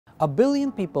A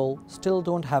billion people still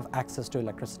don't have access to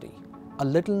electricity. A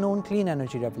little-known clean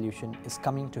energy revolution is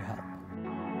coming to help.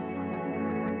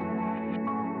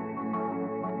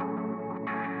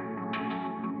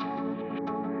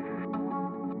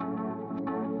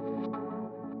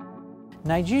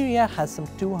 Nigeria has some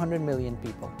 200 million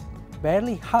people.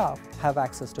 Barely half have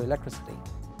access to electricity.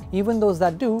 Even those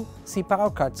that do see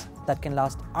power cuts that can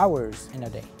last hours in a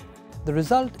day. The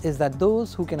result is that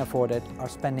those who can afford it are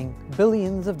spending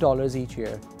billions of dollars each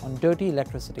year on dirty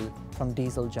electricity from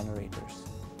diesel generators.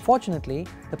 Fortunately,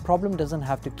 the problem doesn't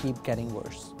have to keep getting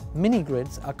worse.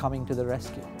 Mini-grids are coming to the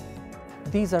rescue.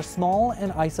 These are small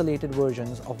and isolated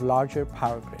versions of larger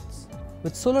power grids.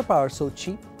 With solar power so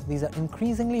cheap, these are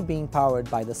increasingly being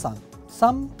powered by the sun.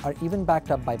 Some are even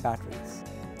backed up by batteries.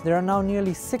 There are now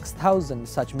nearly 6,000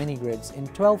 such mini-grids in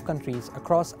 12 countries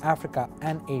across Africa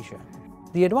and Asia.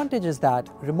 The advantage is that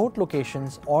remote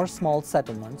locations or small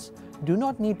settlements do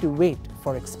not need to wait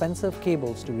for expensive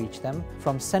cables to reach them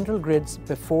from central grids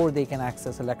before they can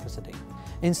access electricity.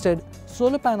 Instead,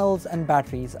 solar panels and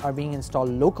batteries are being installed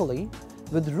locally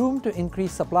with room to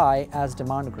increase supply as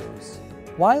demand grows.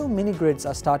 While mini-grids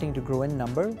are starting to grow in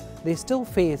number, they still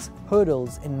face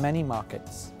hurdles in many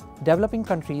markets. Developing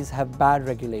countries have bad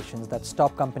regulations that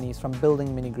stop companies from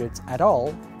building mini-grids at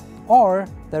all, or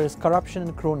there is corruption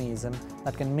and cronyism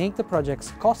that can make the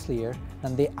projects costlier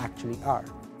than they actually are.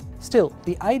 Still,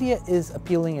 the idea is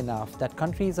appealing enough that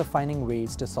countries are finding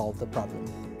ways to solve the problem.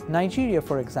 Nigeria,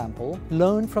 for example,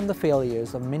 learned from the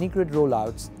failures of mini-grid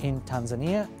rollouts in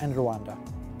Tanzania and Rwanda.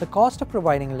 The cost of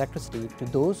providing electricity to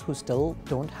those who still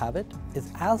don't have it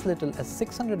is as little as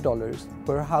 $600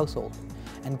 per household,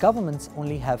 and governments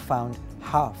only have found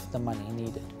half the money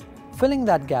needed. Filling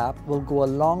that gap will go a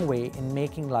long way in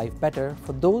making life better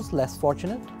for those less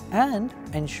fortunate and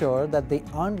ensure that they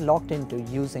aren't locked into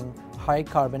using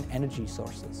high-carbon energy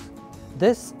sources.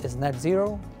 This is Net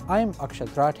Zero. I'm Akshat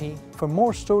Rathi. For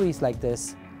more stories like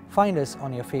this, find us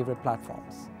on your favorite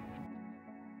platforms.